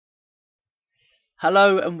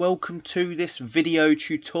Hello and welcome to this video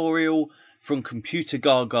tutorial from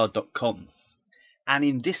Computergaga.com, and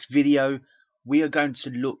in this video we are going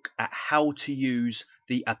to look at how to use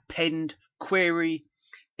the Append Query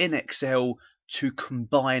in Excel to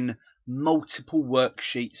combine multiple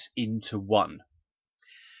worksheets into one.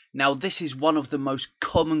 Now this is one of the most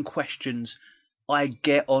common questions I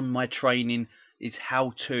get on my training, is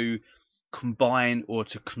how to combine or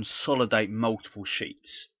to consolidate multiple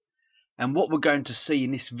sheets. And what we're going to see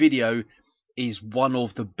in this video is one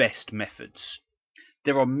of the best methods.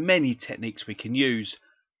 There are many techniques we can use,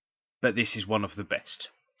 but this is one of the best.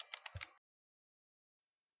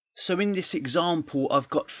 So in this example,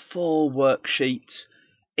 I've got 4 worksheets,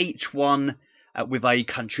 each one with a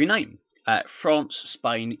country name. France,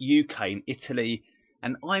 Spain, UK and Italy.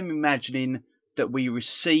 And I'm imagining that we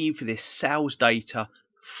receive this sales data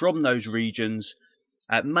from those regions,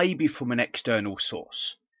 maybe from an external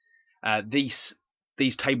source.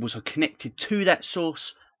 These tables are connected to that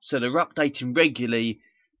source, so they're updating regularly,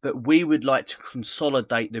 but we would like to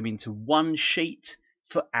consolidate them into one sheet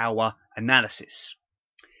for our analysis.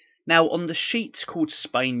 Now on the sheets called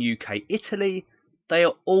Spain, UK, Italy, they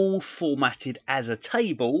are all formatted as a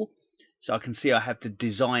table, so I can see I have the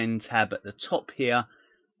design tab at the top here,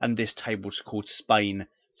 and this table is called Spain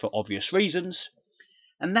for obvious reasons,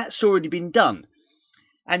 and that's already been done.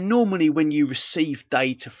 And normally when you receive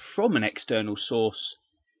data from an external source,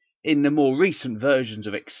 in the more recent versions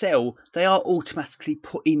of Excel, they are automatically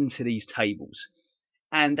put into these tables.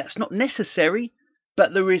 And that's not necessary,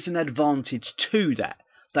 but there is an advantage to that.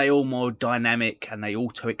 They are more dynamic and they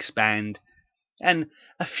auto expand, and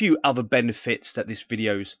a few other benefits that this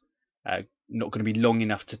video's not going to be long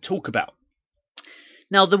enough to talk about.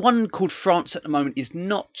 Now the one called France at the moment is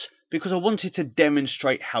not, because I wanted to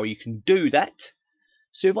demonstrate how you can do that.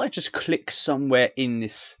 So if I just click somewhere in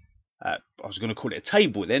this, I was going to call it a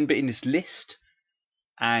table then, but in this list,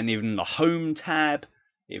 and even the Home tab,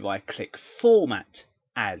 if I click Format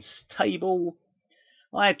as Table,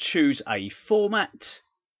 I choose a format.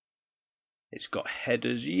 It's got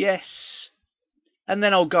headers, yes, and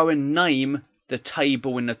then I'll go and name the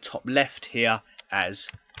table in the top left here as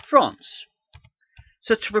France.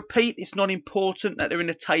 So to repeat, it's not important that they're in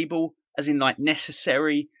a table, as in like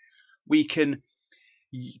necessary. We can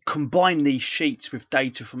combine these sheets with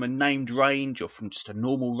data from a named range or from just a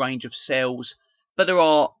normal range of cells, but there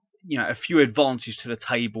are a few advantages to the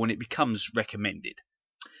table and it becomes recommended.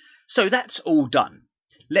 So that's all done.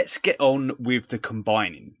 Let's get on with the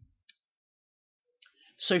combining.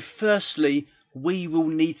 So firstly, we will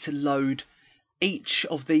need to load each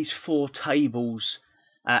of these 4 tables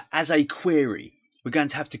as a query. We're going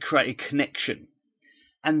to have to create a connection,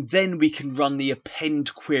 and then we can run the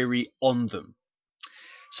append query on them.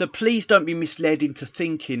 So please don't be misled into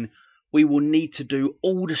thinking we will need to do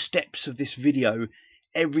all the steps of this video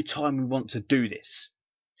every time we want to do this.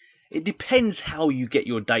 It depends how you get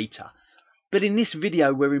your data, but in this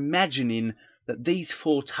video we're imagining that these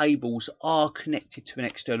 4 tables are connected to an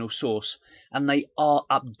external source and they are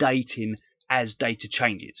updating as data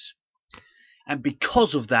changes. And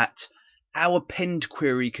because of that, our append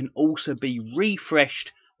query can also be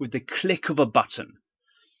refreshed with the click of a button.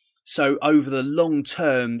 So over the long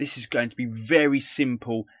term, this is going to be very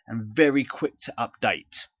simple and very quick to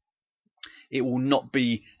update. It will not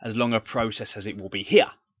be as long a process as it will be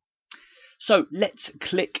here. So let's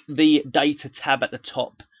click the Data tab at the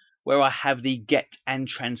top, where I have the Get and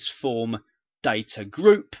Transform Data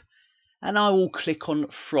group, and I will click on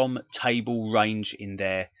From Table Range in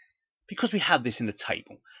there, because we have this in the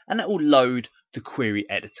table, and that will load the query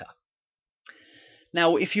editor.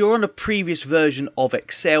 Now, if you're on a previous version of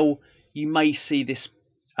Excel, you may see this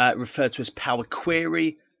referred to as Power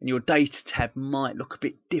Query, and your Data tab might look a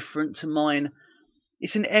bit different to mine.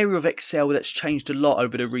 It's an area of Excel that's changed a lot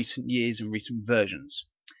over the recent years and recent versions.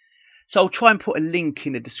 So I'll try and put a link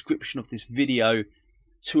in the description of this video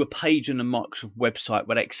to a page on the Microsoft website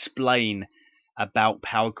where they explain about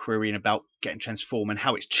Power Query and about Get and Transform and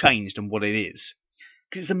how it's changed and what it is,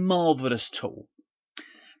 because it's a marvellous tool.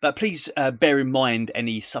 But please bear in mind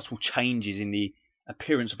any subtle changes in the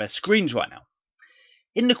appearance of our screens right now.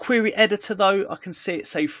 In the query editor though, I can see it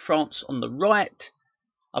say France on the right.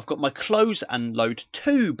 I've got my Close and Load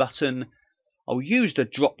To button. I'll use the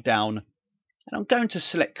drop down and I'm going to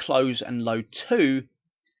select Close and Load To,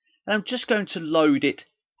 and I'm just going to load it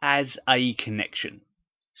as a connection.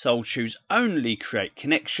 So I'll choose Only Create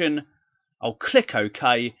Connection. I'll click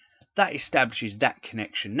OK. That establishes that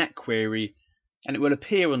connection, that query, and it will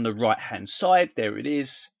appear on the right hand side. There it is.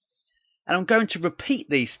 And I'm going to repeat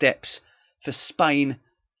these steps for Spain,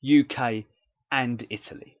 UK and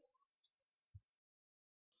Italy.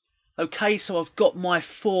 Okay, so I've got my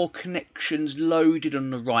 4 connections loaded on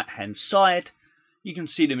the right hand side. You can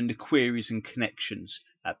see them in the queries and connections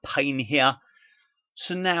pane here.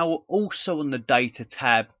 So now also on the data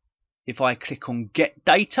tab, if I click on get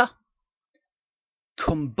data,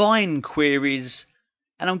 combine queries,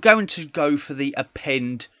 and I'm going to go for the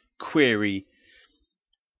append query.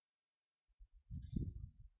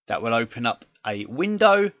 That will open up a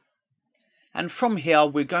window, and from here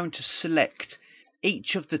we're going to select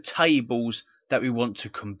each of the tables that we want to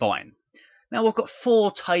combine. Now I've got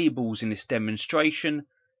 4 tables in this demonstration,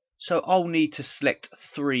 so I'll need to select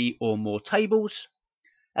 3 or more tables,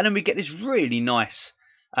 and then we get this really nice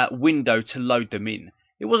window to load them in.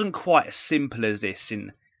 It wasn't quite as simple as this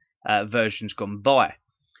in versions gone by.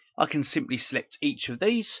 I can simply select each of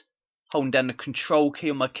these, hold down the control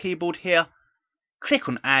key on my keyboard here, click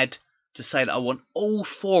on add to say that I want all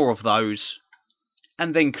 4 of those,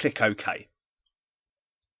 and then click OK.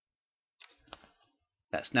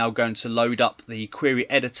 That's now going to load up the query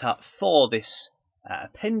editor for this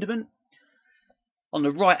appendment. On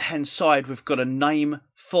the right hand side we've got a name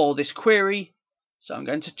for this query, so I'm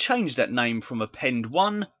going to change that name from append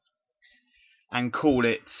 1 and call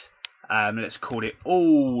it, let's call it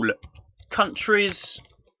all countries.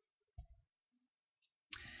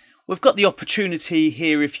 We've got the opportunity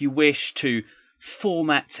here, if you wish, to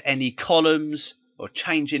format any columns or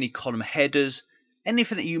change any column headers,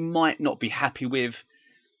 anything that you might not be happy with.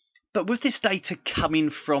 But with this data coming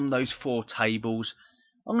from those 4 tables,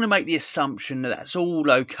 I'm going to make the assumption that that's all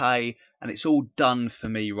okay and it's all done for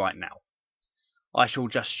me right now. I shall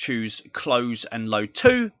just choose close and load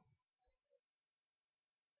to.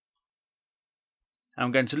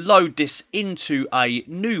 I'm going to load this into a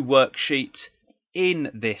new worksheet in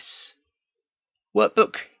this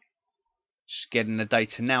workbook. Just getting the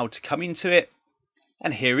data now to come into it.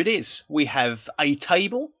 And here it is. We have a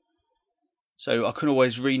table. So I can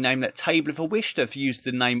always rename that table if I wish to. I've used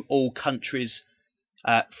the name all countries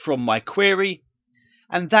from my query.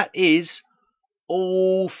 And that is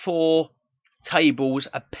all 4 tables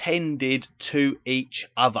appended to each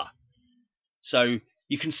other. So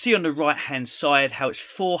you can see on the right hand side how it's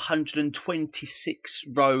 426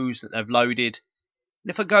 rows that they've loaded.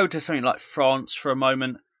 And if I go to something like France for a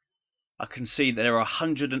moment, I can see that there are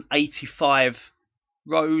 185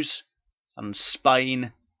 rows. And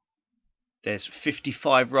Spain, there's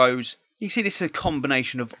 55 rows. You see this is a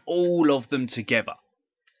combination of all of them together.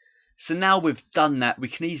 So now we've done that, we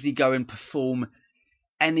can easily go and perform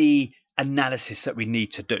any analysis that we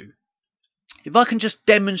need to do. If I can just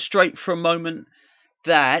demonstrate for a moment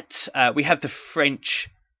that we have the French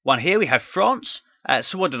one here, we have France.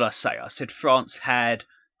 So what did I say? I said France had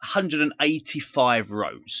 185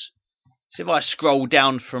 rows. So if I scroll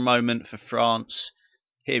down for a moment for France,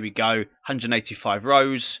 here we go, 185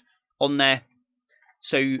 rows on there.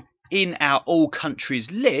 So in our all countries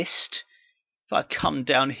list, if I come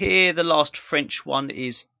down here, the last French one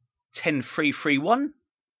is 10331.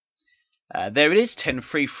 There it is,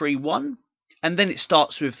 10331. And then it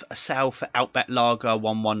starts with a sale for Outback Lager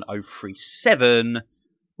 11037,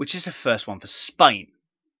 which is the first one for Spain.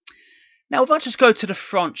 Now, if I just go to the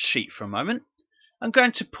France sheet for a moment, I'm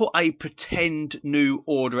going to put a pretend new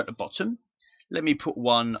order at the bottom. Let me put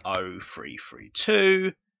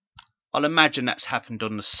 10332. I'll imagine that's happened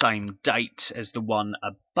on the same date as the one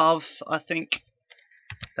above, I think.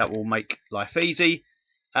 That will make life easy.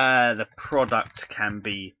 The product can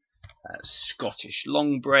be Scottish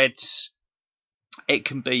longbreads. It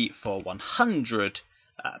can be for £100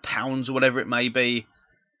 or whatever it may be.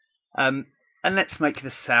 And let's make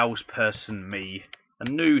the salesperson me, a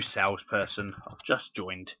new salesperson. I've just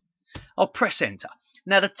joined. I'll press enter.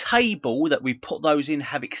 Now the table that we put those in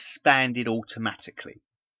have expanded automatically.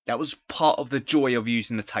 That was part of the joy of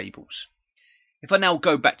using the tables. If I now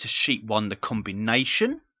go back to sheet 1, the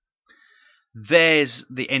combination, there's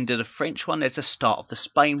the end of the French one, there's the start of the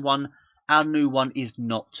Spain one. Our new one is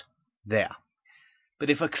not there. But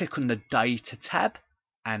if I click on the data tab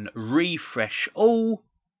and refresh all,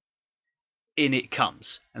 in it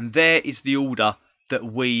comes. And there is the order that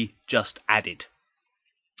we just added.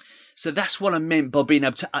 So that's what I meant by being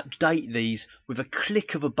able to update these with a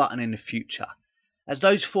click of a button in the future. As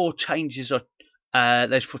those 4 changes are,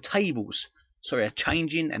 those 4 tables, are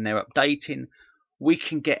changing and they're updating, we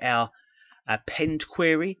can get our append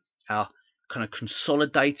query, our kind of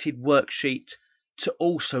consolidated worksheet, to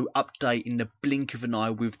also update in the blink of an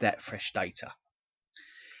eye with that fresh data.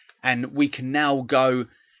 And we can now go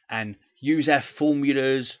and use our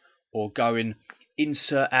formulas or go and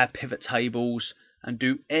insert our pivot tables and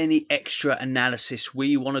do any extra analysis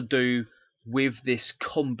we want to do with this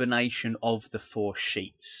combination of the 4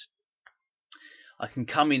 sheets. I can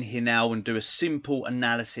come in here now and do a simple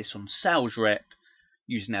analysis on sales rep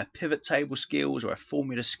using our pivot table skills or our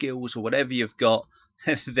formula skills or whatever you've got.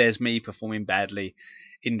 There's me performing badly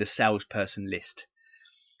in the salesperson list.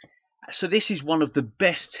 So this is one of the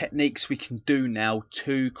best techniques we can do now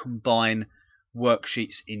to combine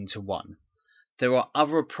worksheets into one. There are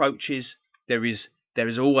other approaches. There is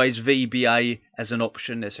always VBA as an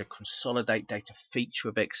option. There's a consolidate data feature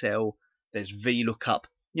of Excel. There's VLOOKUP.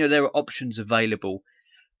 You know, there are options available,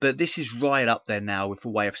 but this is right up there now with a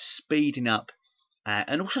way of speeding up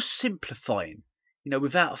and also simplifying. You know,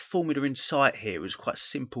 without a formula in sight here, it was quite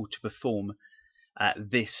simple to perform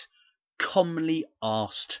this commonly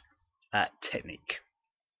asked technique.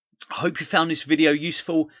 I hope you found this video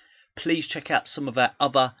useful. Please check out some of our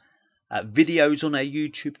other videos on our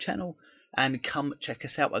YouTube channel and come check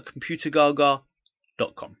us out at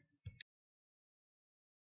Computergaga.com.